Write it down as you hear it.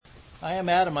I am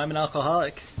Adam. I'm an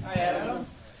alcoholic. Hi, Adam.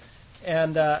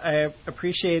 And I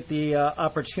appreciate the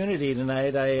opportunity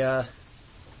tonight. I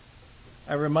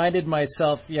reminded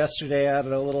myself yesterday, I had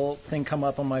a little thing come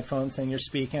up on my phone saying you're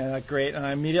speaking. I thought, great. And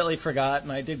I immediately forgot,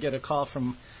 and I did get a call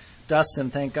from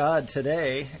Dustin, thank God,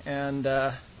 today. And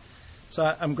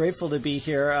so I'm grateful to be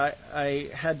here. I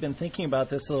had been thinking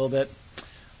about this a little bit.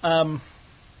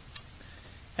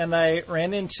 And I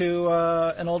ran into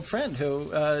an old friend,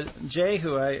 Jay,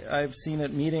 who I've seen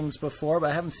at meetings before, but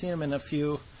I haven't seen him in a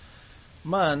few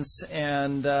months.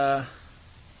 And I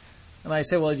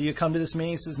say, well, do you come to this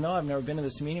meeting? He says, no, I've never been to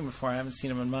this meeting before. I haven't seen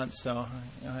him in months. So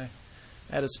I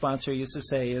had a sponsor who used to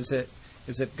say, is it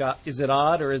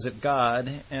odd or is it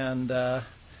God? And I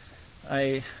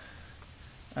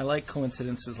like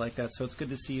coincidences like that. So it's good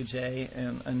to see you, Jay,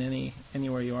 and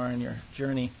anywhere you are in your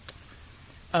journey.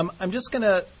 I'm just going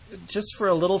to, just for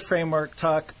a little framework,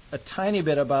 talk a tiny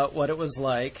bit about what it was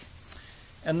like.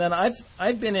 And then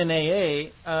I've been in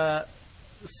AA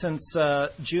since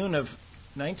June of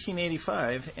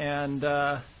 1985, and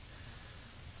I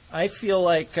feel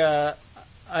like I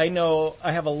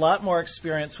have a lot more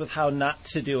experience with how not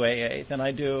to do AA than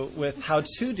I do with how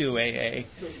to do AA.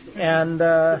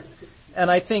 And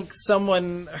I think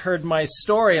someone heard my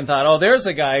story and thought, oh, there's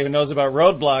a guy who knows about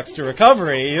roadblocks to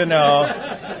recovery, you know.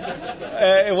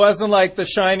 It wasn't like the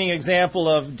shining example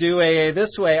of do AA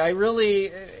this way.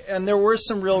 And there were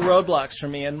some real roadblocks for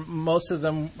me, and most of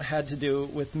them had to do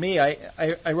with me.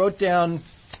 I wrote down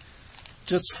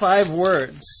just 5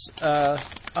 words: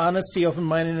 honesty,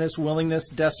 open-mindedness, willingness,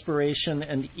 desperation,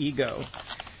 and ego.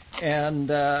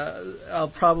 And I'll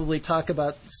probably talk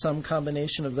about some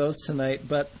combination of those tonight,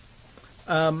 but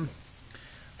I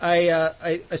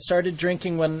started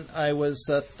drinking when I was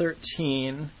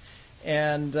 13,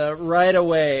 and right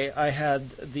away I had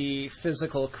the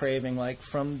physical craving. Like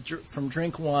from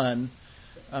drink 1,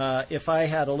 if I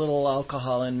had a little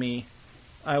alcohol in me,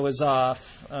 I was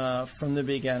off from the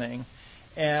beginning.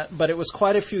 But it was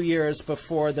quite a few years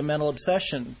before the mental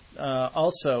obsession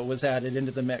also was added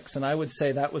into the mix, and I would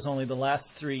say that was only the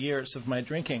last 3 years of my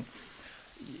drinking.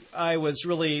 I was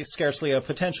really scarcely a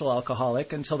potential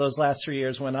alcoholic until those last 3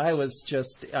 years when I was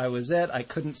it. I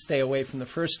couldn't stay away from the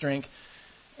first drink,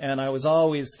 and I was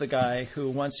always the guy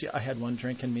who once I had one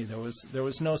drink in me, there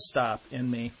was no stop in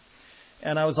me.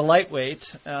 And I was a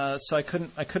lightweight, so I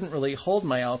couldn't really hold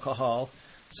my alcohol,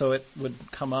 so it would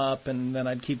come up, and then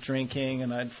I'd keep drinking,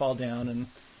 and I'd fall down. And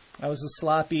I was a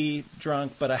sloppy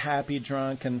drunk, but a happy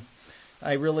drunk, and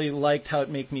I really liked how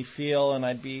it made me feel, and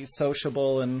I'd be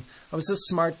sociable, and I was a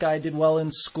smart guy, did well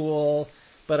in school,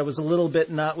 but I was a little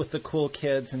bit not with the cool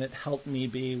kids, and it helped me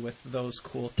be with those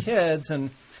cool kids.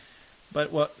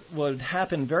 But what would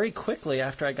happen very quickly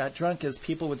after I got drunk is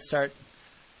people would start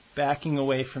backing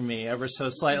away from me ever so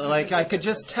slightly. Like I could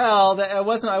just tell that I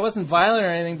wasn't violent or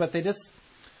anything, but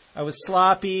I was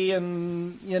sloppy,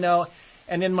 and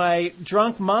and in my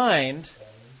drunk mind,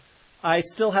 I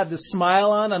still had the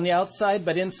smile on the outside,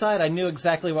 but inside I knew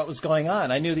exactly what was going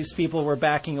on. I knew these people were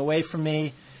backing away from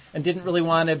me and didn't really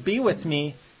want to be with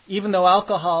me, even though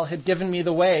alcohol had given me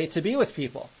the way to be with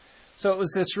people. So it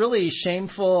was this really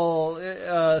shameful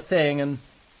thing, and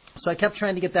so I kept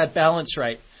trying to get that balance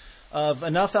right of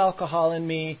enough alcohol in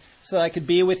me so I could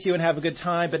be with you and have a good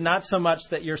time, but not so much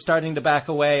that you're starting to back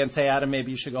away and say, Adam,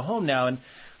 maybe you should go home now. And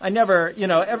I never,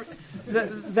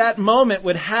 that moment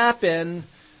would happen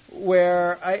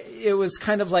where it was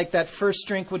kind of like that first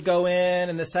drink would go in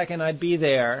and the second I'd be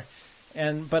there.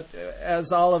 But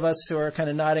as all of us who are kind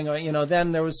of nodding,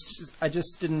 then there was, I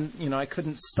just didn't, I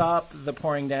couldn't stop the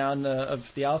pouring down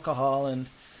of the alcohol,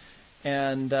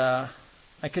 and I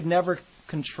could never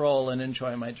control and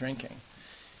enjoy my drinking.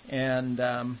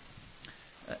 And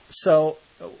so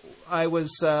I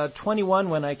was 21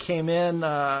 when I came in.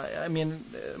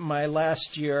 My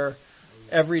last year,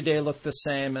 every day looked the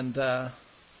same, and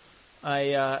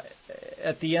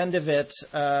at the end of it,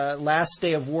 last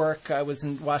day of work, I was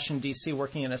in Washington, D.C.,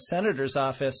 working in a senator's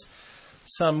office.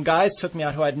 Some guys took me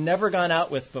out who I'd never gone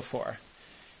out with before.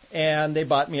 And they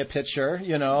bought me a pitcher,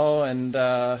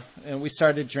 and we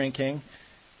started drinking.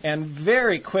 And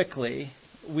very quickly,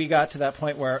 we got to that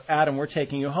point where, Adam, we're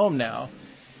taking you home now.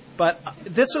 But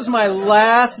this was my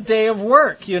last day of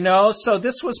work, so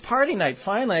this was party night.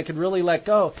 Finally, I could really let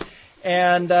go.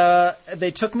 And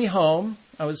they took me home.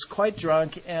 I was quite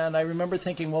drunk, and I remember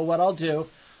thinking, well, what I'll do,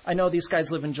 I know these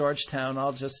guys live in Georgetown.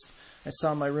 I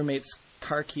saw my roommate's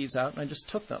car keys out, and I just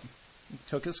took them. I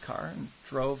took his car and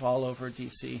drove all over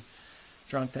D.C.,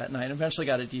 drunk that night. Eventually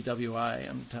got a DWI,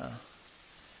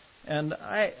 And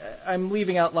I'm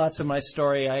leaving out lots of my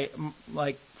story.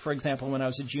 Like, for example, when I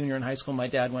was a junior in high school, my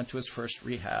dad went to his first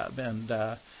rehab. And,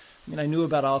 I knew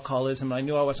about alcoholism. I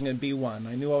knew I wasn't going to be one.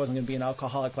 I knew I wasn't going to be an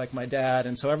alcoholic like my dad.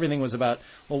 And so everything was about,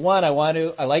 well, one, I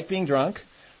like being drunk.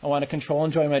 I want to control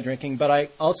and enjoy my drinking, but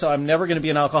I'm never going to be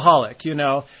an alcoholic,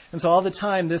 And so all the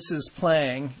time this is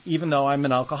playing, even though I'm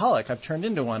an alcoholic. I've turned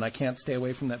into one. I can't stay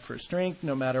away from that first drink,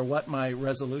 no matter what my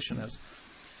resolution is.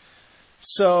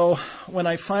 So when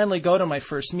I finally go to my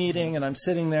first meeting and I'm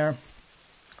sitting there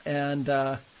and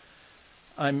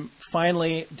I'm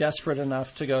finally desperate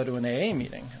enough to go to an AA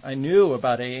meeting. I knew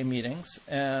about AA meetings,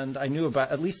 and I knew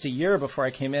about at least a year before I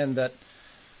came in that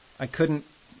I couldn't,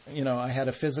 I had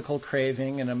a physical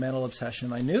craving and a mental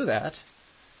obsession. I knew that,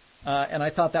 and I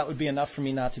thought that would be enough for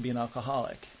me not to be an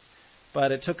alcoholic.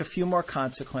 But it took a few more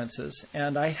consequences,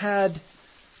 and I had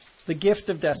the gift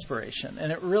of desperation,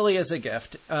 and it really is a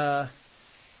gift.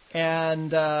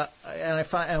 And I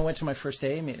went to my first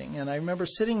AA meeting, and I remember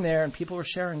sitting there, and people were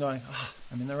sharing, going, "Oh,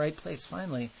 I'm in the right place.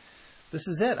 Finally, this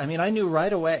is it." I knew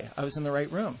right away I was in the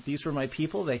right room. These were my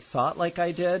people. They thought like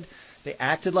I did. They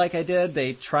acted like I did.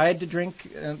 They tried to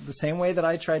drink the same way that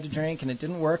I tried to drink, and it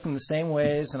didn't work in the same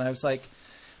ways. And I was like,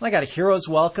 I got a hero's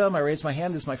welcome. I raised my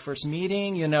hand. This is my first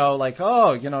meeting. He's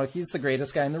the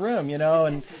greatest guy in the room.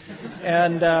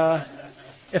 And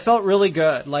it felt really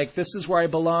good. Like, this is where I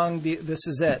belong. This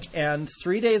is it. And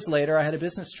 3 days later, I had a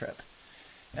business trip.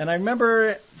 And I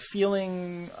remember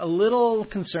feeling a little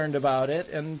concerned about it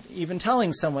and even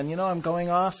telling someone, I'm going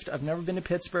off. I've never been to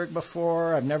Pittsburgh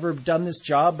before. I've never done this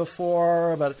job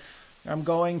before, but I'm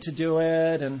going to do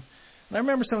it. And I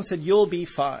remember someone said, "You'll be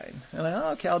fine." And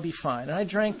okay, I'll be fine. And I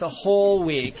drank the whole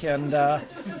week. And, I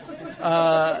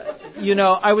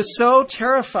was so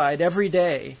terrified every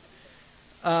day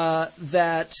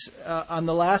that on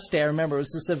the last day, I remember it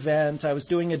was this event. I was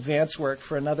doing advance work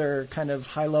for another kind of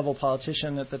high-level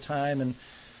politician at the time, and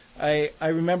I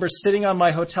remember sitting on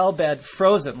my hotel bed,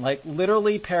 frozen, like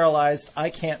literally paralyzed. I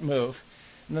can't move.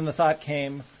 And then the thought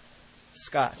came,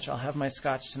 scotch. I'll have my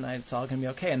scotch tonight. It's all going to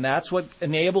be okay. And that's what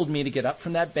enabled me to get up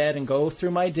from that bed and go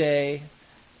through my day,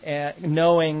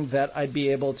 knowing that I'd be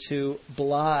able to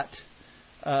blot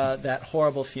that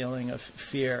horrible feeling of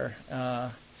fear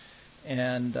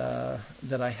and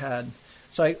that I had.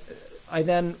 So I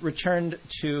then returned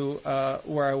to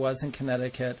where I was in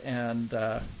Connecticut, and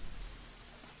that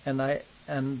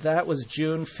was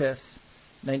June 5th,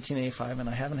 1985, and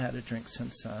I haven't had a drink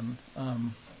since then.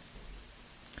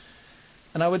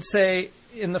 And I would say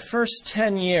in the first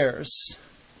 10 years,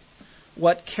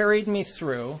 what carried me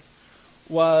through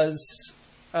was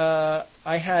I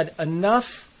had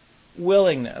enough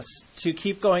willingness to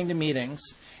keep going to meetings,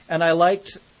 and I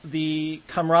liked the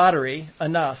camaraderie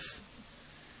enough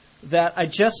that I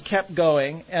just kept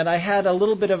going, and I had a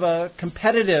little bit of a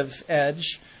competitive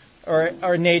edge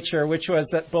or nature, which was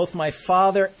that both my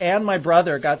father and my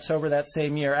brother got sober that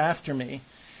same year after me,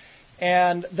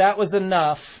 and that was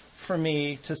enough for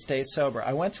me to stay sober.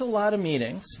 I went to a lot of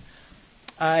meetings.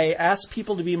 I asked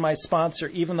people to be my sponsor,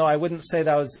 even though I wouldn't say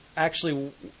that I was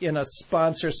actually in a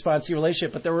sponsor-sponsee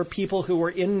relationship, but there were people who were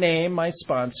in name my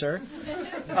sponsor.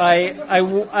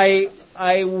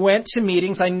 I went to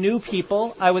meetings. I knew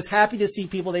people. I was happy to see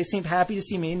people. They seemed happy to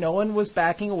see me. No one was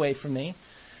backing away from me.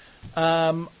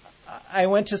 I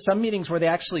went to some meetings where they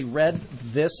actually read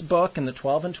this book and the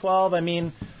 12 and 12.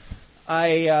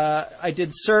 I did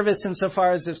service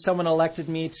insofar as if someone elected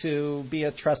me to be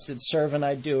a trusted servant,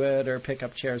 I'd do it, or pick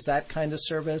up chairs, that kind of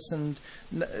service, and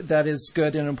that is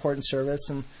good and important service.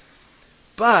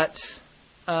 But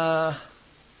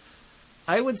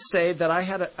I would say that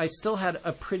I still had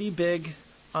a pretty big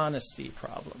honesty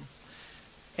problem.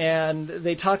 And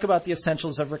they talk about the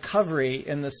essentials of recovery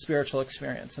in the spiritual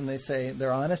experience, and they say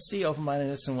they're honesty,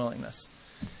 open-mindedness, and willingness.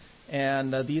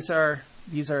 And these are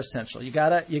essential. You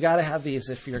gotta have these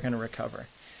if you're going to recover.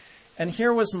 And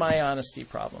here was my honesty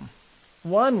problem.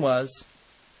 One was,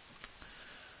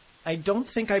 I don't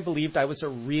think I believed I was a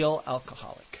real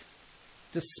alcoholic,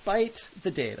 despite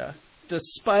the data,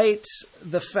 despite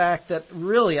the fact that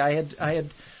really I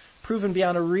had proven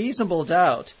beyond a reasonable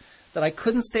doubt that I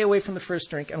couldn't stay away from the first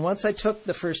drink. And once I took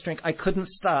the first drink, I couldn't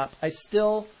stop. I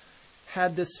still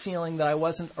had this feeling that I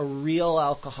wasn't a real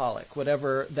alcoholic,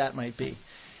 whatever that might be.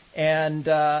 And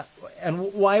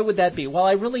why would that be? Well,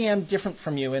 I really am different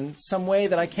from you in some way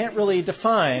that I can't really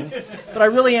define, but I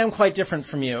really am quite different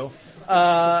from you.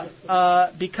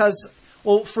 Because,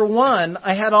 well, for one,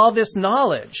 I had all this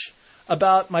knowledge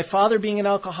about my father being an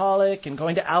alcoholic and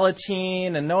going to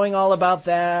Alateen and knowing all about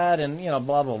that and, blah,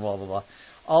 blah, blah, blah, blah.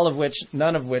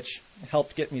 None of which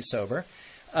helped get me sober.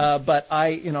 But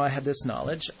I had this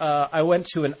knowledge. I went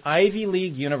to an Ivy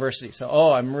League university.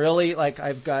 So, I'm really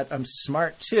I'm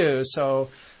smart too. So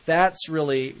that's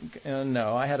really,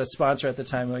 no. I had a sponsor at the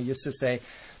time who used to say,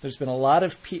 there's been a lot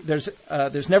of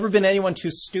there's never been anyone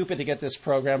too stupid to get this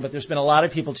program, but there's been a lot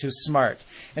of people too smart.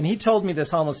 And he told me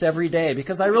this almost every day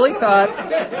because I really thought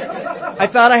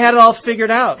I had it all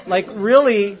figured out. Like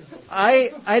really,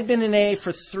 I'd been in AA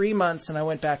for 3 months and I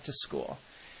went back to school,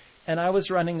 and I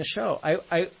was running the show.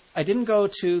 I didn't go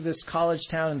to this college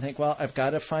town and think, well, I've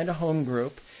got to find a home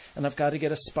group and I've got to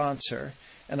get a sponsor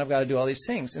and I've got to do all these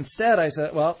things. Instead, I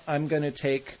said, well, I'm going to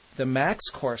take the max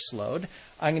course load.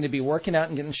 I'm going to be working out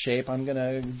and getting in shape. I'm going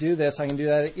to do this. I can do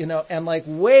that, and like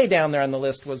way down there on the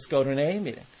list was go to an AA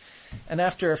meeting. And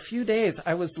after a few days,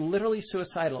 I was literally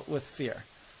suicidal with fear.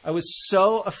 I was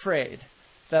so afraid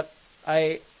that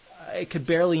I could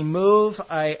barely move.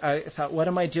 I thought, what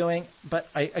am I doing? But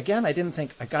I didn't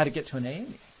think I got to get to an AA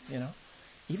meeting,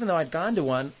 even though I'd gone to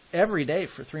one every day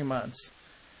for 3 months.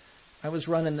 I was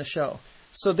running the show.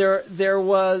 So there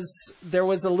was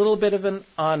a little bit of an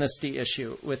honesty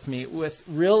issue with me, with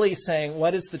really saying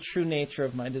what is the true nature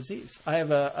of my disease. I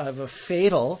have a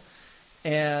fatal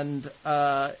and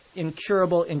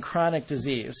incurable and chronic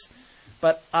disease,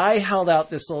 but I held out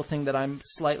this little thing that I'm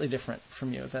slightly different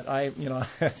from you. That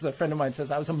as a friend of mine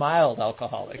says, I was a mild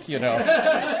alcoholic.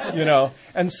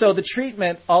 And so the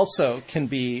treatment also can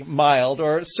be mild,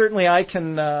 or certainly I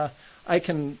can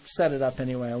set it up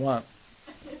any way I want.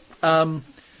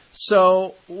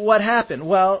 So what happened?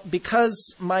 Well,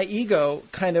 because my ego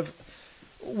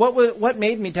what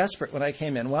made me desperate when I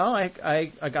came in? Well,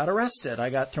 I got arrested.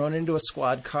 I got thrown into a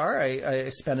squad car. I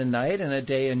spent a night and a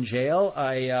day in jail.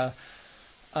 I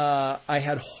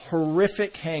had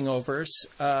horrific hangovers.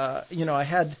 I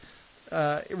had,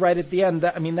 right at the end,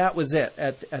 that was it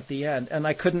at the end. And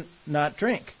I couldn't not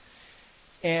drink.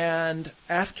 And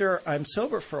after I'm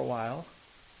sober for a while,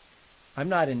 I'm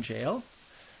not in jail.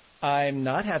 I'm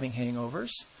not having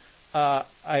hangovers.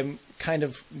 I'm kind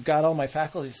of got all my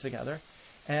faculties together,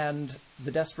 and the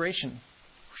desperation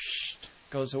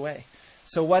goes away.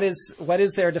 So what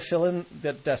is there to fill in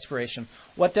the desperation?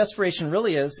 What desperation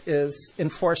really is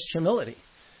enforced humility.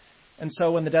 And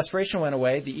so when the desperation went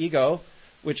away, the ego,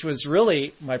 which was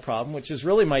really my problem, which is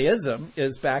really my ism,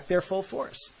 is back there full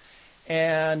force.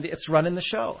 And it's running the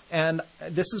show. And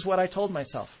this is what I told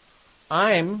myself.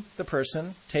 I'm the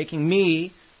person taking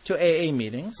me to AA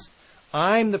meetings.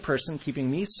 I'm the person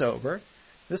keeping me sober.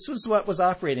 This was what was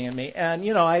operating in me. And,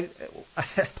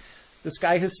 this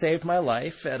guy who saved my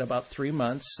life at about 3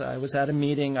 months, I was at a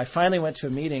meeting. I finally went to a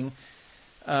meeting,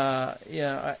 back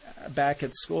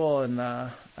at school. And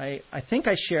I think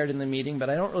I shared in the meeting, but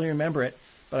I don't really remember it.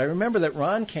 But I remember that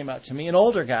Ron came up to me, an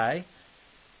older guy,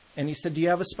 and he said, "Do you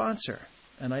have a sponsor?"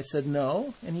 And I said,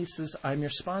 "No." And he says, "I'm your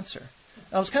sponsor."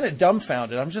 And I was kind of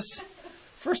dumbfounded.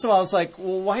 First of all, I was like,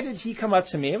 well, why did he come up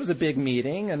to me? It was a big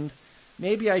meeting, and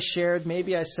maybe I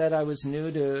said I was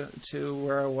new to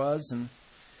where I was, and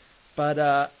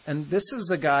this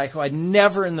is a guy who I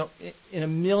never in a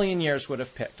million years would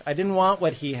have picked. I didn't want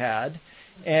what he had,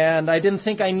 and I didn't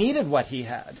think I needed what he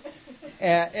had,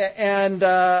 and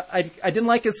I didn't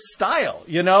like his style.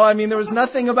 There was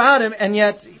nothing about him, and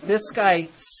yet this guy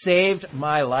saved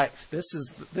my life. This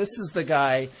is the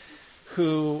guy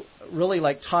who really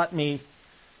taught me.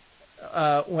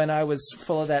 When I was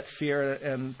full of that fear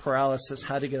and paralysis,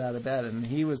 how to get out of bed. And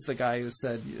he was the guy who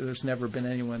said, there's never been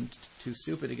anyone too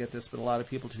stupid to get this, but a lot of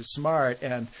people too smart.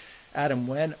 And Adam,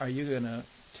 when are you going to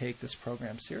take this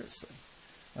program seriously?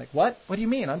 Like, what? What do you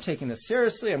mean? I'm taking this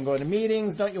seriously. I'm going to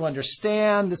meetings. Don't you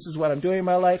understand? This is what I'm doing in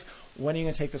my life. When are you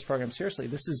going to take this program seriously?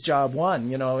 This is job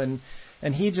one,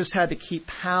 and he just had to keep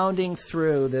pounding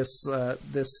through this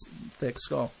thick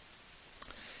skull.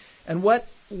 And what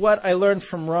I learned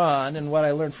from Ron and what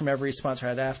I learned from every sponsor I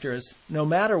had after is no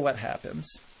matter what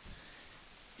happens,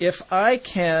 if I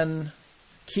can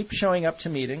keep showing up to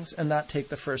meetings and not take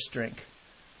the first drink,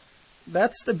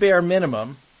 that's the bare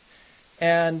minimum,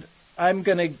 and I'm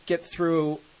going to get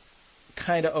through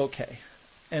kind of okay.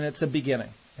 And it's a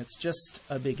beginning. It's just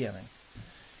a beginning.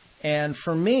 And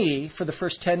for me, for the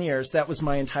first 10 years, that was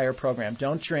my entire program.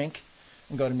 Don't drink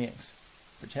and go to meetings.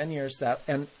 For 10 years,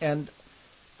 and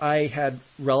I had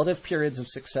relative periods of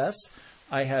success.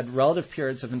 I had relative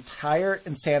periods of entire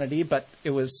insanity, but it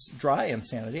was dry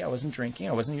insanity. I wasn't drinking.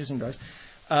 I wasn't using drugs.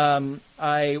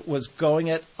 I was going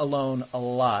it alone a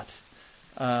lot.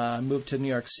 Moved to New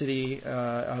York City.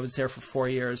 I was there for 4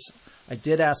 years. I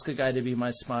did ask a guy to be my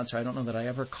sponsor. I don't know that I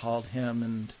ever called him.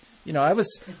 And, I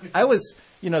was,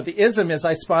 the ism is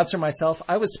I sponsor myself.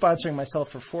 I was sponsoring myself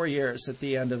for 4 years at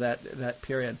the end of that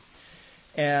period.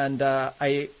 And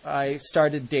I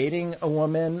started dating a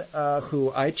woman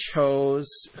who I chose,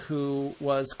 who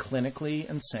was clinically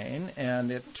insane,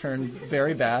 and it turned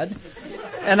very bad.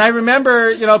 And I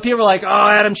remember, people were like, "Oh,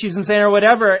 Adam, she's insane," or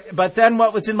whatever. But then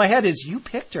what was in my head is, you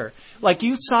picked her. Like,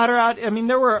 you sought her out. I mean,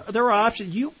 there were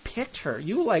options. You picked her.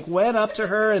 You went up to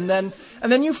her, and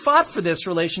then you fought for this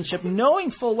relationship,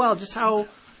 knowing full well just how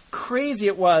crazy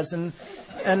it was. And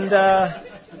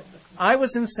I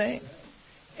was insane.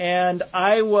 And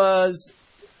I was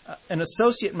an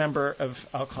associate member of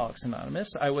Alcoholics Anonymous.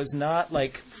 I was not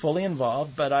fully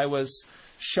involved, but I was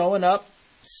showing up,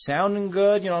 sounding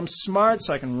good. I'm smart,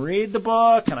 so I can read the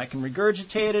book and I can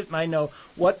regurgitate it, and I know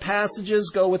what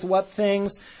passages go with what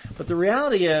things. But the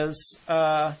reality is,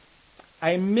 I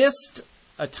missed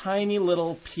a tiny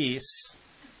little piece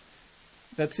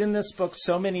that's in this book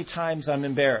so many times I'm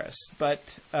embarrassed. But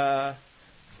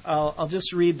I'll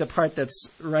just read the part that's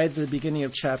right at the beginning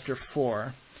of chapter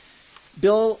 4.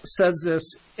 Bill says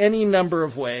this any number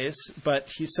of ways, but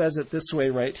he says it this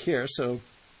way right here. So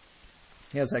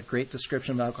he has that great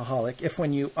description of an alcoholic. If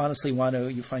when you honestly want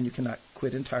to, you find you cannot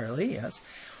quit entirely, yes.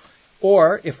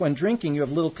 Or if when drinking you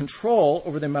have little control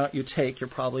over the amount you take, you're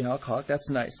probably an alcoholic.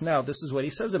 That's nice. Now, this is what he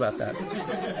says about that.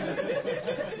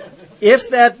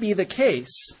 If that be the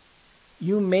case,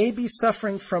 you may be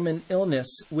suffering from an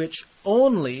illness which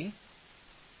only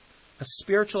a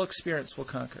spiritual experience will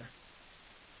conquer.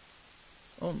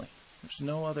 Only. There's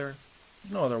no other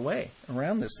way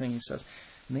around this thing, he says.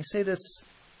 And they say this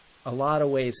a lot of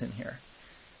ways in here.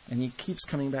 And he keeps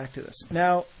coming back to this.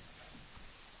 Now,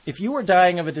 if you were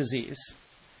dying of a disease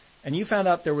and you found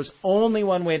out there was only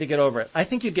one way to get over it, I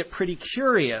think you'd get pretty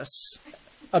curious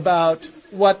about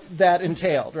what that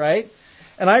entailed, right?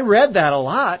 And I read that a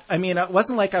lot. I mean, it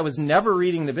wasn't like I was never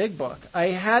reading the big book. I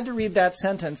had to read that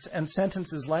sentence and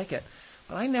sentences like it.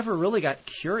 But I never really got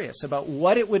curious about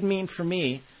what it would mean for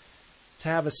me to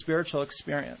have a spiritual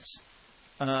experience.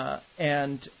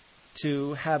 And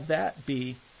to have that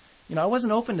be, I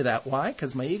wasn't open to that. Why?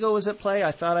 Because my ego was at play.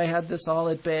 I thought I had this all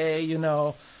at bay,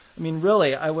 I mean,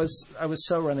 really, I was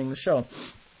so running the show.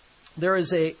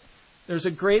 There's a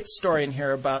great story in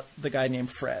here about the guy named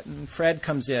Fred. And Fred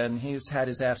comes in. He's had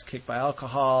his ass kicked by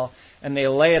alcohol. And they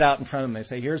lay it out in front of him. They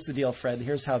say, "Here's the deal, Fred.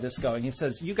 Here's how this is going." He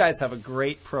says, "You guys have a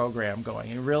great program going.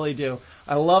 You really do.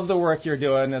 I love the work you're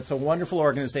doing. It's a wonderful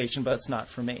organization, but it's not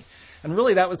for me." And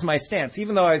really, that was my stance.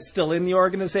 Even though I was still in the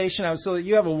organization, I was still,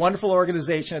 "You have a wonderful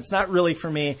organization. It's not really for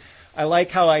me. I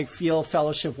like how I feel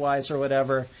fellowship-wise or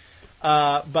whatever.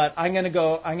 But I'm going to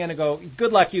go,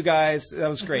 good luck, you guys. That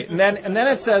was great." And then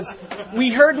it says,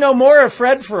 "We heard no more of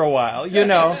Fred for a while,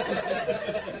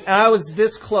 And I was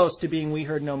this close to being we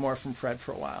heard no more from Fred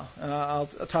for a while. I'll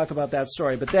talk about that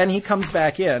story. But then he comes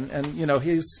back in and,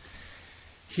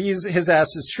 his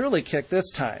ass is truly kicked this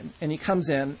time. And he comes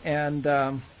in and,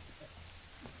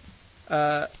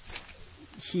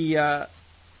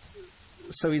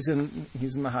 so he's in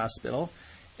the hospital.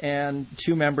 And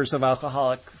two members of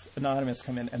Alcoholics Anonymous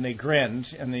come in, and they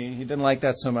grinned, and he didn't like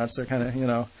that so much. They're kind of,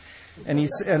 and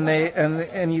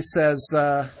he says,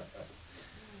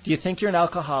 "Do you think you're an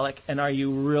alcoholic, and are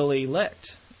you really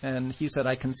licked?" And he said,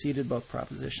 "I conceded both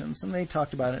propositions." And they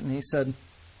talked about it, and he said,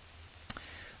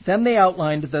 then they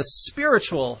outlined the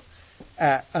spiritual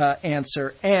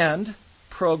answer and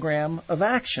program of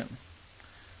action,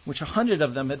 which 100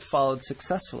 of them had followed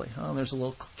successfully. Oh, there's a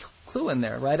little clue in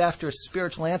there. Right after a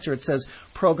spiritual answer, it says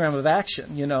program of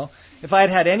action. If I had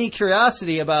had any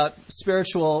curiosity about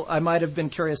spiritual, I might have been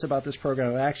curious about this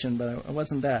program of action, but I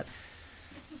wasn't that.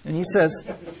 And he says,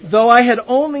 though I had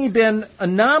only been a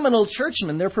nominal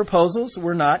churchman, their proposals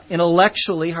were not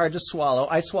intellectually hard to swallow.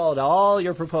 I swallowed all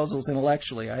your proposals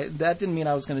intellectually. That didn't mean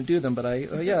I was going to do them, but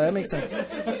that makes sense.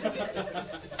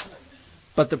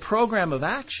 But the program of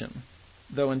action,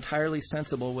 though entirely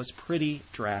sensible, was pretty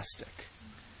drastic.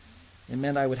 It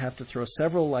meant I would have to throw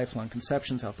several lifelong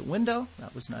conceptions out the window.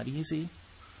 That was not easy.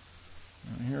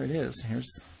 And here it is.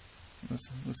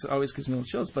 This always gives me little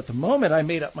chills. But the moment I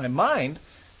made up my mind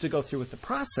to go through with the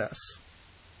process,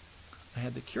 I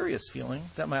had the curious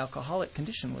feeling that my alcoholic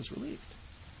condition was relieved.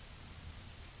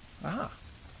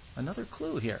 Another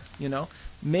clue here,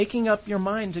 making up your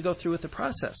mind to go through with the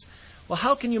process. Well,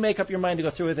 how can you make up your mind to go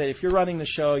through with it if you're running the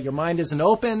show? Your mind isn't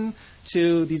open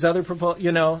to these other proposals,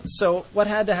 So what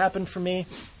had to happen for me?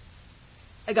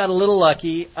 I got a little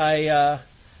lucky. I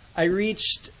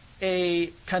reached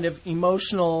a kind of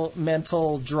emotional,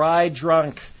 mental, dry,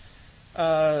 drunk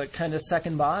kind of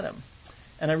second bottom.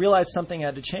 And I realized something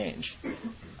had to change.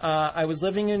 I was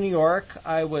living in New York.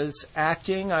 I was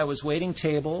acting. I was waiting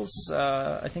tables.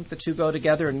 I think the two go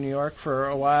together in New York for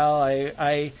a while.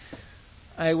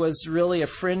 I was really a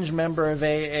fringe member of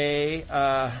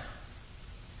AA,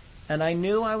 and I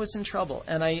knew I was in trouble.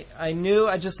 And I knew,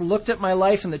 I just looked at my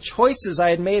life and the choices I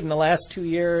had made in the last 2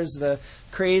 years, the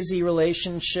crazy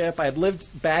relationship. I had lived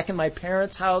back in my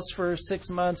parents' house for 6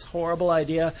 months, horrible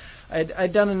idea.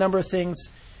 I'd done a number of things.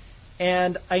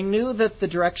 And I knew that the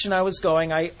direction I was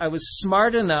going, I was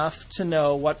smart enough to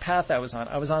know what path I was on.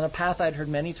 I was on a path I'd heard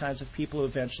many times of people who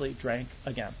eventually drank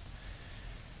again.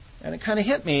 And it kind of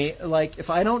hit me, like, if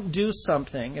I don't do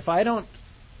something, if I don't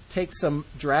take some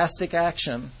drastic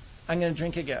action, I'm going to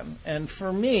drink again. And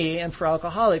for me, and for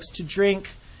alcoholics, to drink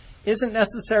isn't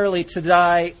necessarily to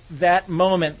die that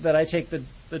moment that I take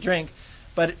the drink,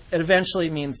 but it eventually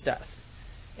means death.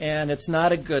 And it's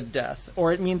not a good death,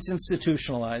 or it means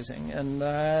institutionalizing, and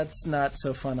that's not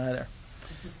so fun either.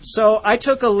 So I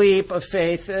took a leap of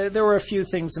faith. There were a few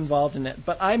things involved in it,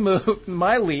 but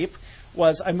my leap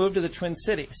was I moved to the Twin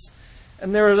Cities.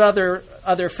 And there were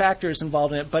other factors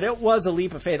involved in it, but it was a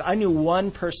leap of faith. I knew one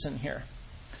person here.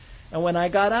 And when I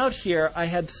got out here, I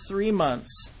had 3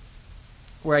 months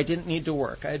where I didn't need to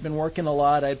work. I had been working a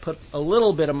lot. I had put a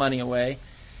little bit of money away.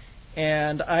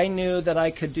 And I knew that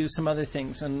I could do some other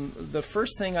things. And the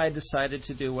first thing I decided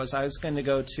to do was I was going to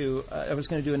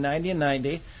do a 90 and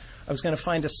 90. I was going to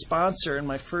find a sponsor in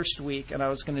my first week, and I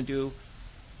was going to do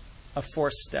a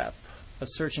 4-step, a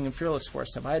Searching and Fearless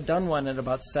 4-step. I had done one in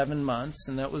about 7 months,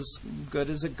 and that was good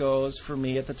as it goes for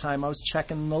me. At the time, I was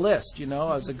checking the list. I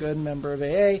was a good member of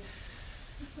AA.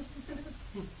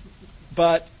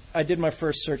 But I did my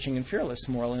first Searching and Fearless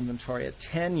moral inventory at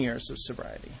 10 years of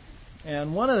sobriety.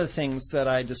 And one of the things that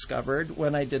I discovered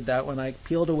when I did that, when I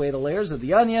peeled away the layers of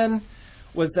the onion,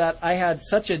 was that I had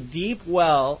such a deep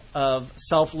well of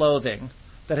self-loathing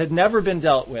that had never been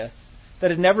dealt with, that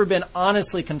had never been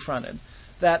honestly confronted,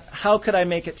 that how could I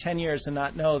make it 10 years and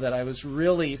not know that I was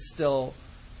really still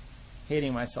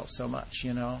hating myself so much,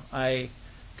 I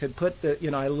could put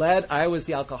I was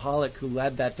the alcoholic who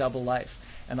led that double life.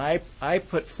 And I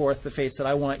put forth the face that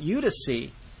I want you to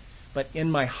see. But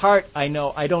in my heart, I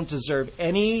know I don't deserve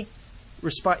any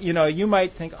response. You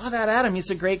might think, oh, that Adam, he's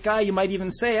a great guy. You might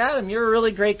even say, Adam, you're a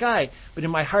really great guy. But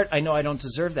in my heart, I know I don't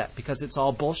deserve that because it's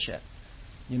all bullshit.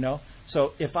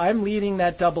 So if I'm leading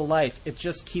that double life, it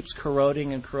just keeps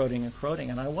corroding and corroding and corroding.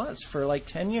 And I was for like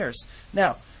 10 years.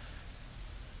 Now,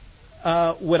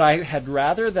 would I had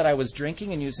rather that I was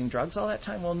drinking and using drugs all that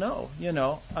time? Well, no,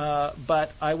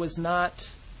 but I was not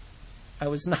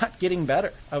getting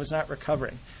better. I was not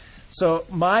recovering. So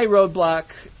my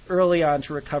roadblock early on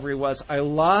to recovery was I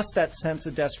lost that sense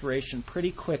of desperation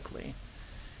pretty quickly.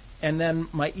 And then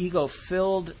my ego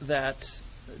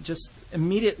just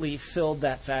immediately filled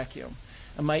that vacuum.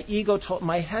 And my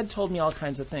head told me all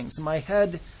kinds of things. My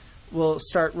head will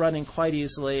start running quite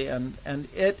easily, and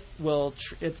it's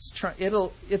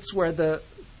where the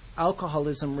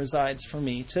alcoholism resides for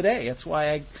me today. It's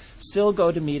why I still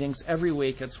go to meetings every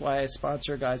week. It's why I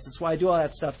sponsor guys. It's why I do all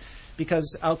that stuff.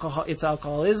 Because it's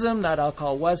alcoholism, not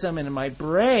alcoholism, and in my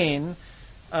brain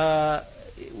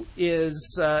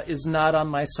is not on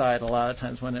my side a lot of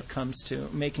times when it comes to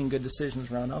making good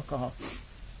decisions around alcohol.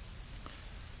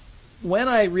 When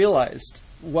I realized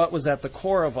what was at the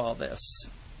core of all this,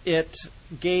 it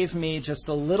gave me just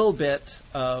a little bit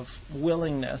of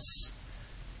willingness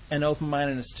and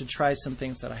open-mindedness to try some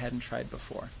things that I hadn't tried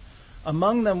before.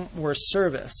 Among them were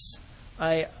service.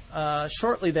 I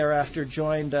shortly thereafter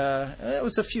joined, it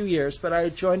was a few years, but I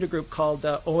joined a group called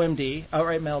OMD,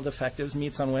 Outright Mental Defectives,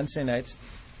 meets on Wednesday nights.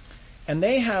 And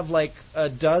they have like a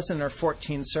 12 or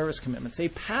 14 service commitments. They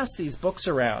pass these books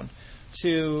around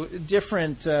to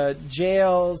different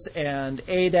jails and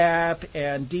ADAP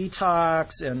and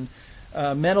detox and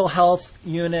mental health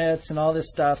units and all this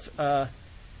stuff.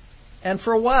 And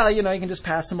for a while, you can just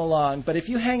pass them along. But if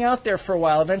you hang out there for a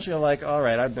while, eventually you're like, all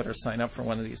right, I better sign up for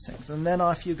one of these things. And then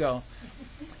off you go.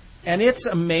 And it's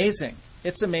amazing.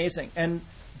 It's amazing. And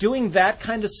doing that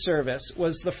kind of service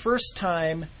was the first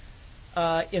time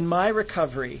in my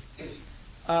recovery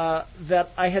that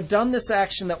I had done this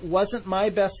action that wasn't my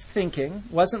best thinking,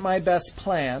 wasn't my best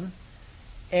plan.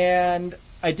 And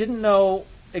I didn't know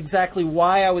exactly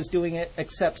why I was doing it,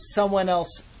 except someone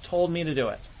else told me to do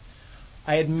it.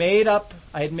 I had made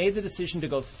the decision to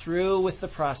go through with the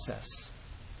process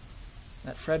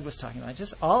that Fred was talking about.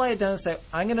 All I had done is say,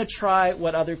 I'm going to try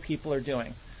what other people are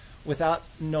doing without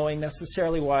knowing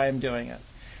necessarily why I'm doing it.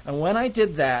 And when I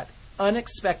did that,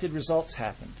 unexpected results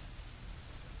happened.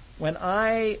 When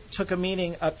I took a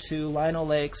meeting up to Lino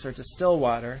Lakes or to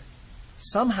Stillwater,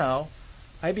 somehow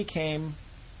I became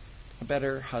a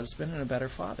better husband and a better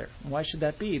father. Why should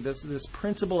that be? This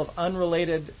principle of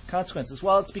unrelated consequences.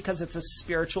 Well, it's because it's a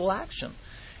spiritual action.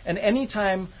 And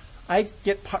anytime I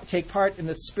take part in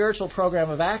the spiritual program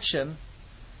of action,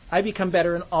 I become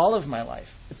better in all of my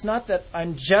life. It's not that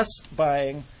I'm just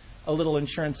buying a little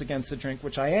insurance against a drink,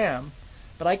 which I am,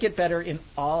 but I get better in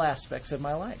all aspects of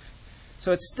my life.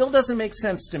 So it still doesn't make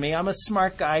sense to me. I'm a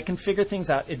smart guy. I can figure things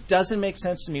out. It doesn't make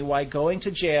sense to me why going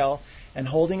to jail and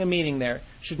holding a meeting there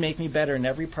should make me better in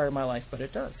every part of my life, but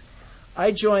it does.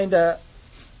 I joined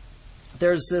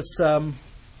there's this, how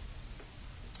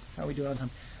are we doing on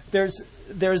time? There's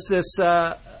this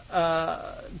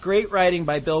great writing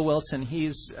by Bill Wilson.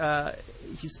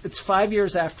 It's 5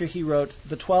 years after he wrote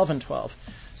The 12 and 12.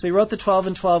 So he wrote The 12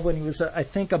 and 12 when he was, I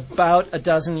think, about a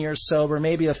dozen years sober,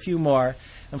 maybe a few more.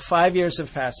 And 5 years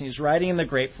have passed. And he's writing in the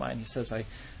grapevine. He says, I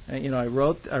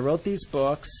wrote these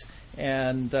books,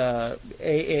 and AA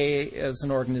as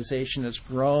an organization has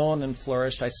grown and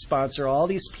flourished. I sponsor all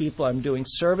these people. I'm doing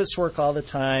service work all the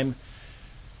time.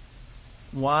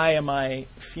 Why am I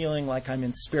feeling like I'm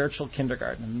in spiritual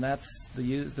kindergarten? And that's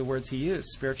the words he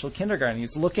used, spiritual kindergarten. He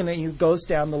goes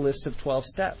down the list of 12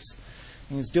 steps.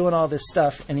 And he's doing all this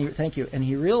stuff, and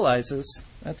he realizes,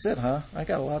 that's it, huh? I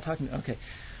got a lot of talking. Okay.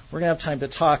 We're going to have time to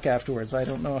talk afterwards. I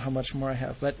don't know how much more I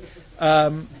have. But,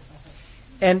 and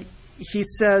he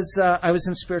says, I was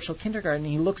in spiritual kindergarten.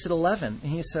 And he looks at 11,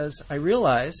 and he says, I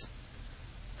realize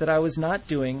that I was not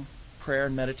doing prayer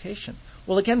and meditation.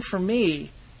 Well, again, for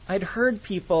me, I'd heard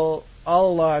people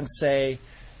all along say,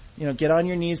 get on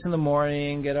your knees in the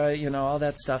morning, all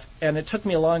that stuff. And it took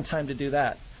me a long time to do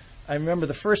that. I remember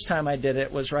the first time I did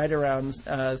it was right around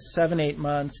 7-8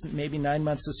 months, maybe 9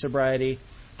 months of sobriety.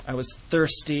 I was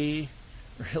thirsty,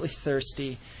 really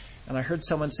thirsty, and I heard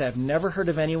someone say, I've never heard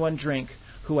of anyone drink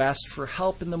who asked for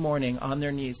help in the morning on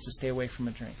their knees to stay away from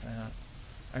a drink. And I thought,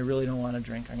 I really don't want to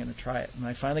drink. I'm going to try it. And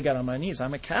I finally got on my knees.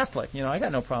 I'm a Catholic. I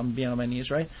got no problem being on my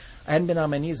knees, right? I hadn't been on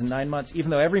my knees in 9 months,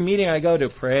 even though every meeting I go to,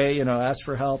 pray, ask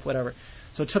for help, whatever.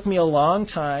 So it took me a long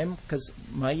time because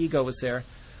my ego was there.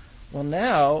 Well,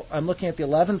 now I'm looking at the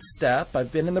 11th step.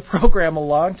 I've been in the program a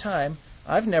long time.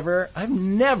 I've never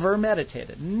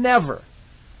meditated. Never.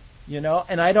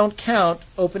 And I don't count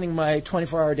opening my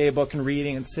 24-hour day book and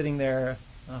reading and sitting there.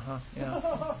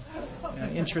 Yeah,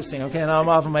 interesting. Okay, now I'm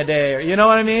off of my day. Or, you know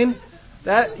what I mean?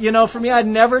 That, for me, I'd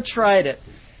never tried it.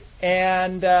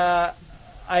 And I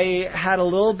had a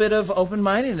little bit of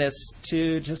open-mindedness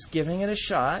to just giving it a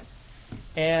shot.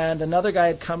 And another guy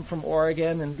had come from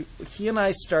Oregon, and he and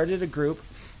I started a group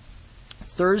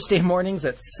Thursday mornings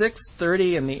at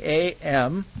 6:30 in the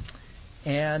a.m.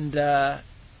 And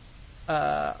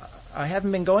I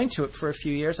haven't been going to it for a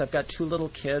few years. I've got 2 little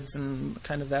kids, and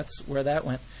kind of that's where that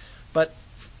went. But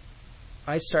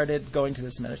I started going to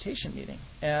this meditation meeting.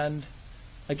 And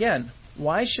again,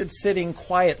 why should sitting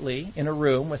quietly in a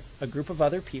room with a group of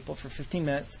other people for 15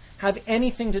 minutes have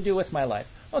anything to do with my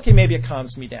life? Okay, maybe it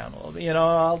calms me down a little bit.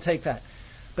 I'll take that.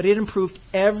 But it improved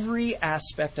every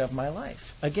aspect of my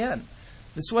life. Again,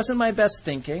 this wasn't my best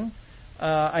thinking.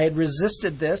 I had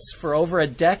resisted this for over a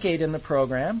decade in the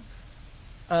program.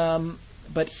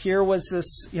 But here was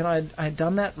this, I'd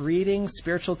done that reading,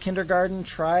 spiritual kindergarten,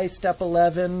 try step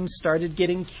 11, started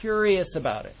getting curious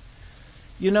about it.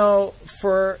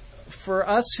 For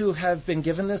us who have been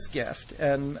given this gift,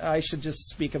 and I should just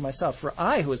speak of myself, for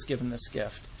I who was given this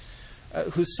gift,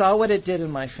 who saw what it did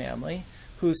in my family,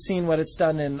 who's seen what it's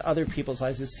done in other people's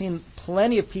lives, who's seen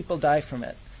plenty of people die from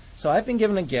it. So I've been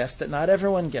given a gift that not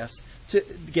everyone gets, to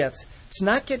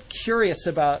not get curious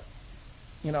about,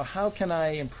 how can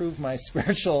I improve my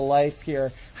spiritual life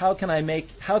here?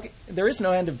 There is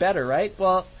no end of better, right?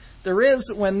 Well, there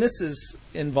is when this is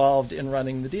involved in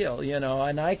running the deal,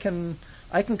 and I can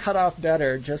cut off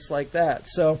better just like that.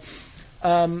 So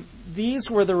these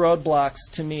were the roadblocks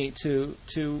to me to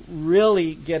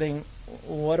really getting,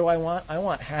 what do I want? I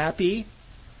want happy,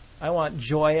 I want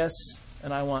joyous,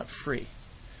 and I want free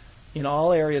in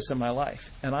all areas of my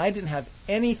life. And I didn't have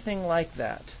anything like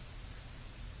that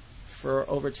for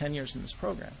over 10 years in this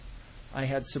program. I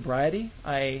had sobriety,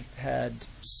 I had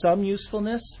some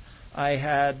usefulness, I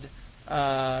had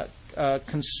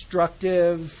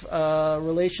constructive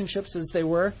relationships as they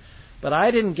were, but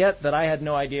I didn't get that I had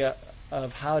no idea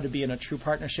of how to be in a true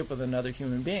partnership with another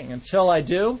human being. Until I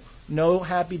do, no,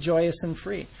 happy, joyous, and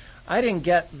free. I didn't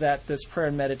get that this prayer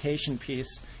and meditation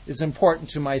piece is important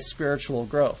to my spiritual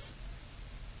growth.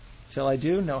 Till I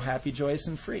do, no, happy, joyous,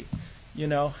 and free.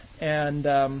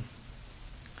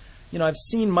 And I've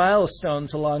seen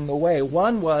milestones along the way.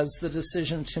 One was the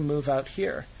decision to move out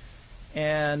here.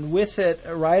 And with it,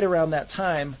 right around that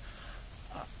time,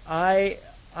 I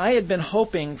I had been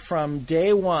hoping from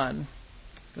day one,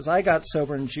 because I got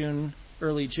sober in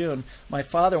early June. My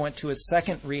father went to his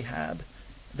second rehab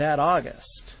that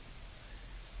August.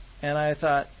 And I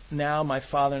thought, now my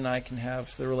father and I can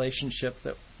have the relationship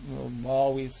that I've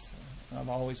always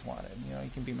wanted. He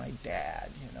can be my dad,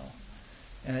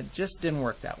 And it just didn't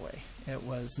work that way. It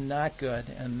was not good,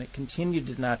 and it continued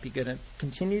to not be good. It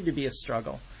continued to be a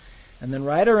struggle. And then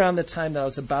right around the time that I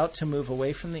was about to move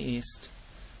away from the East,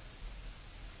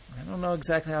 I don't know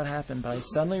exactly how it happened, but I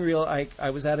suddenly realized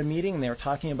I was at a meeting and they were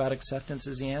talking about acceptance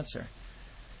as the answer.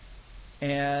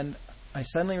 And I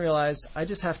suddenly realized I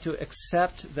just have to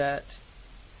accept that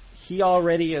he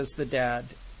already is the dad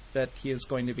that he is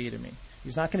going to be to me.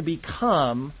 He's not going to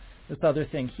become this other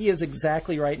thing. He is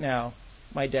exactly right now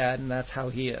my dad, and that's how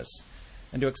he is.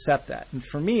 And to accept that. And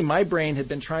for me, my brain had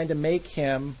been trying to make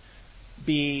him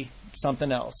be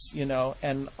something else,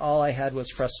 and all I had was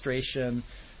frustration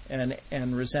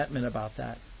and resentment about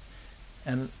that.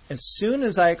 And as soon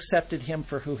as I accepted him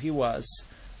for who he was,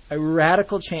 a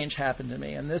radical change happened to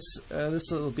me. And this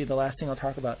will be the last thing I'll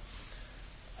talk about.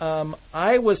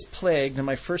 I was plagued in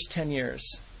my first 10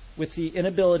 years with the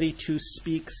inability to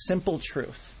speak simple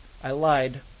truth. I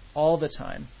lied all the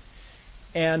time.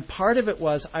 And part of it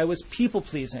was I was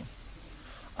people-pleasing.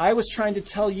 I was trying to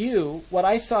tell you what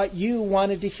I thought you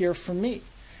wanted to hear from me.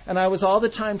 And I was all the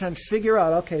time trying to figure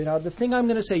out, okay, now the thing I'm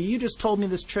going to say, you just told me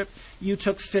this trip you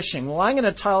took fishing. Well, I'm going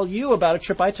to tell you about a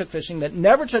trip I took fishing that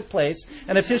never took place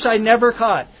and a fish I never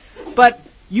caught. But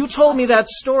you told me that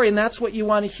story, and that's what you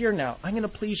want to hear now. I'm going to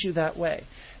please you that way.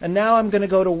 And now I'm going to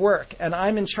go to work, and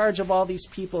I'm in charge of all these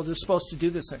people that are supposed to do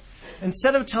this thing.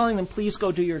 Instead of telling them, please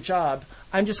go do your job,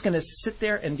 I'm just going to sit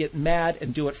there and get mad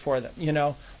and do it for them.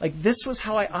 This was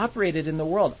how I operated in the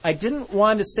world. I didn't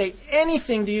want to say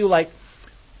anything to you like,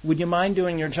 would you mind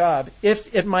doing your job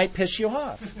if it might piss you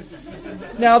off?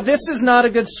 Now, this is not a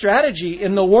good strategy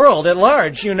in the world at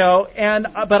large,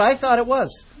 but I thought it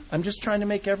was. I'm just trying to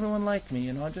make everyone like me,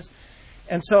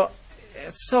 And so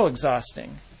it's so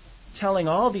exhausting, telling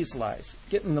all these lies,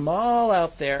 getting them all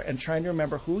out there and trying to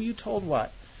remember who you told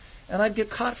what. And I'd get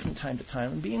caught from time to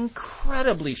time and be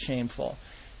incredibly shameful.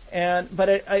 But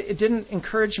it didn't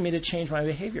encourage me to change my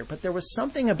behavior. But there was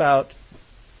something about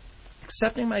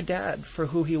accepting my dad for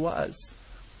who he was.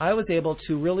 I was able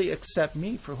to really accept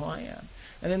me for who I am.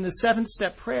 And in the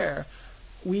 7-step prayer,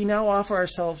 we now offer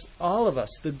ourselves, all of us,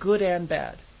 the good and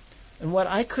bad. And what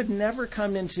I could never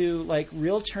come into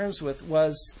real terms with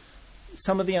was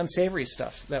some of the unsavory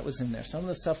stuff that was in there, some of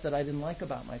the stuff that I didn't like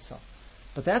about myself.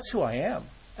 But that's who I am.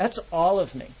 That's all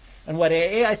of me. And what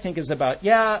AA, I think, is about,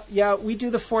 we do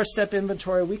the 4-step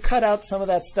inventory. We cut out some of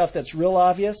that stuff that's real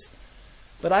obvious.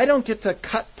 But I don't get to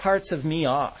cut parts of me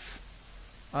off.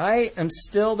 I am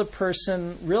still the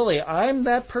person, really, I'm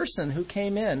that person who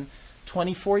came in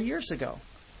 24 years ago.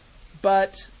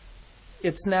 But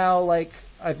it's now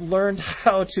I've learned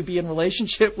how to be in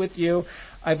relationship with you.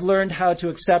 I've learned how to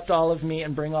accept all of me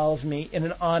and bring all of me in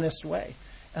an honest way.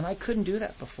 And I couldn't do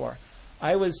that before.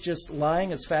 I was just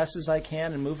lying as fast as I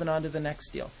can and moving on to the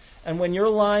next deal. And when you're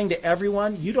lying to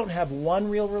everyone, you don't have one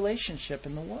real relationship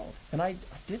in the world. And I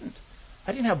didn't.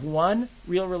 I didn't have one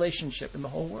real relationship in the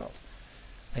whole world.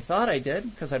 I thought I did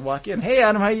because I'd walk in, hey,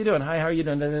 Adam, how you doing? Hi, how are you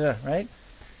doing? Da, da, da, right?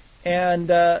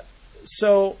 And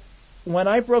so when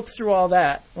I broke through all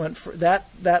that,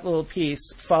 that little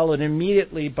piece followed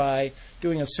immediately by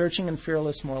doing a searching and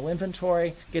fearless moral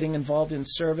inventory, getting involved in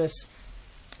service,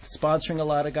 sponsoring a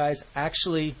lot of guys.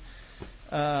 Actually,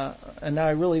 and now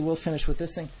I really will finish with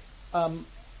this thing.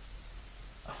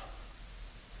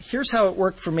 Here's how it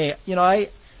worked for me.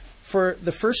 For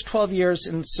the first 12 years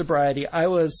in sobriety,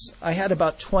 I had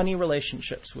about 20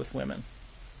 relationships with women.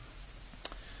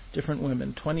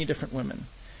 20 different women.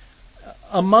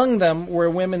 Among them were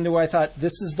women who I thought,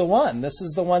 this is the one. This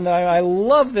is the one that I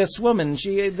love this woman.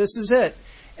 This is it.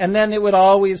 And then it would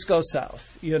always go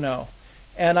south,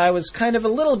 And I was kind of a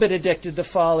little bit addicted to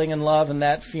falling in love and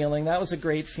that feeling. That was a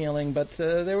great feeling, but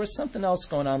there was something else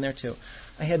going on there too.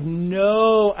 I had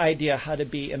no idea how to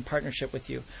be in partnership with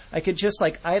you. I could just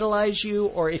idolize you,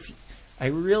 or if I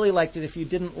really liked it if you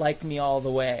didn't like me all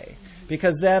the way,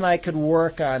 because then I could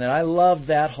work on it. I loved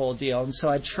that whole deal. And so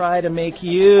I'd try to make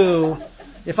you,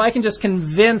 if I can just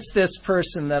convince this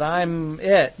person that I'm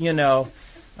it,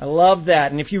 I love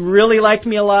that. And if you really liked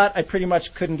me a lot, I pretty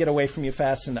much couldn't get away from you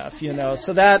fast enough,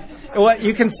 So that,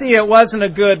 you can see it wasn't a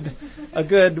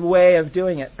good way of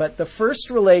doing it. But the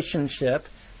first relationship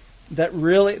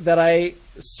that I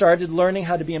started learning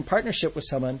how to be in partnership with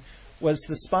someone was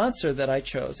the sponsor that I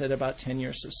chose at about 10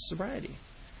 years of sobriety.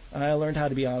 I learned how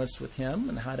to be honest with him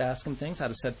and how to ask him things, how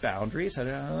to set boundaries. That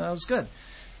was good.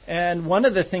 And one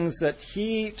of the things that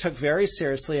he took very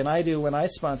seriously, and I do when I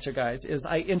sponsor guys, is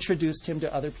I introduced him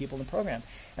to other people in the program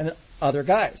and other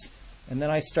guys. And then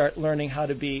I start learning how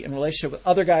to be in relationship with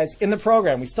other guys in the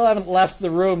program. We still haven't left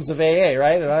the rooms of AA,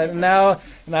 right?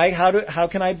 How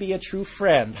can I be a true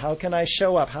friend? How can I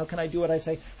show up? How can I do what I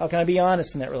say? How can I be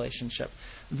honest in that relationship?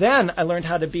 Then I learned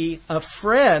how to be a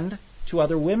friend to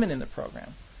other women in the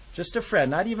program. Just a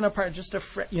friend, not even a partner, just a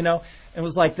friend, it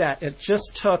was like that. It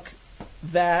just took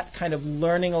that kind of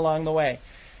learning along the way.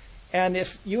 And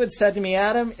if you had said to me,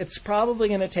 Adam, it's probably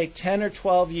going to take 10 or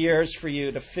 12 years for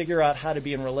you to figure out how to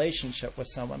be in relationship with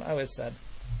someone, I would have said,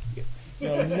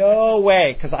 no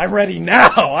way, because I'm ready now.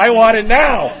 I want it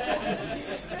now.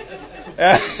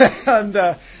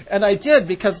 And I did,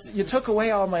 because you took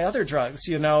away all my other drugs,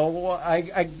 you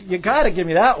got to give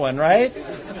me that one, right?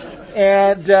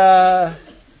 And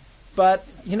but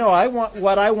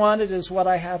what I wanted is what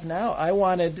I have now. I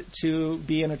wanted to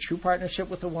be in a true partnership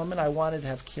with a woman. I wanted to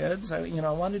have kids. I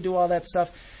wanted to do all that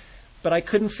stuff, but I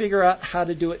couldn't figure out how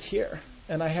to do it here.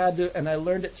 And I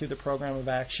learned it through the program of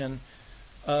action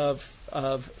of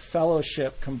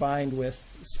fellowship combined with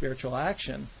spiritual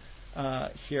action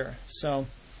here. So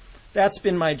that's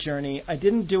been my journey. I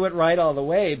didn't do it right all the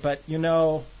way, but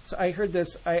so I heard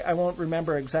this. I won't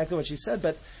remember exactly what she said,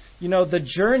 but the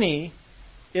journey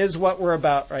is what we're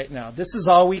about right now. This is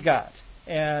all we got.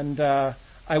 And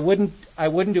I wouldn't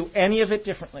do any of it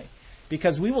differently,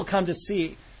 because we will come to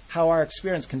see how our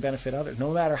experience can benefit others,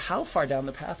 no matter how far down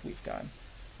the path we've gone.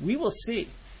 We will see.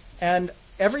 And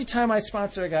every time I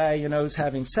sponsor a guy, who's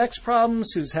having sex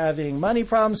problems, who's having money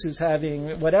problems, who's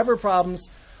having whatever problems,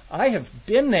 I have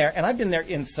been there, and I've been there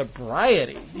in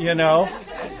sobriety,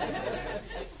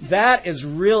 That is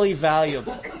really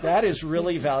valuable. That is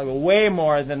really valuable. Way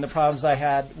more than the problems I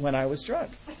had when I was drunk.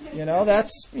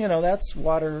 That's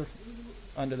water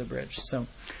under the bridge. So,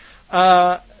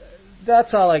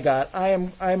 that's all I got.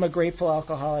 I'm a grateful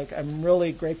alcoholic. I'm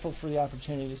really grateful for the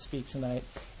opportunity to speak tonight.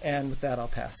 And with that, I'll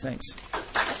pass. Thanks.